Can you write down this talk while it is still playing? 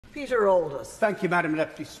Peter Aldous. Thank you, Madam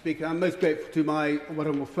Deputy Speaker. I'm most grateful to my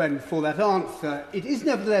honourable friend for that answer. It is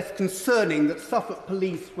nevertheless concerning that Suffolk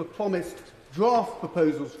Police were promised draft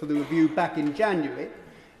proposals for the review back in January,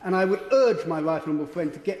 and I would urge my right honourable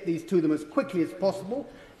friend to get these to them as quickly as possible,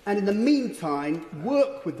 and in the meantime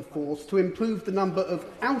work with the force to improve the number of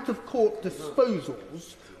out-of-court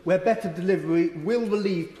disposals where better delivery will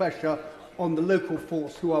relieve pressure on the local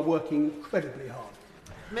force who are working incredibly hard.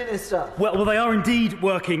 Minister. Well, they are indeed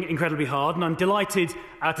working incredibly hard, and I'm delighted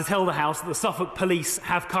to tell the House that the Suffolk Police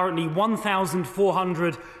have currently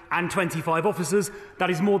 1,425 officers. That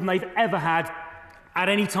is more than they've ever had at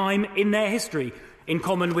any time in their history, in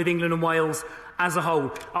common with England and Wales as a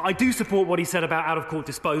whole. I do support what he said about out-of-court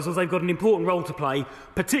disposals. They've got an important role to play,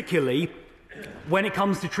 particularly when it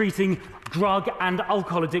comes to treating drug and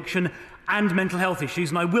alcohol addiction and mental health issues,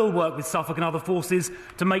 and I will work with Suffolk and other forces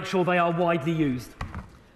to make sure they are widely used.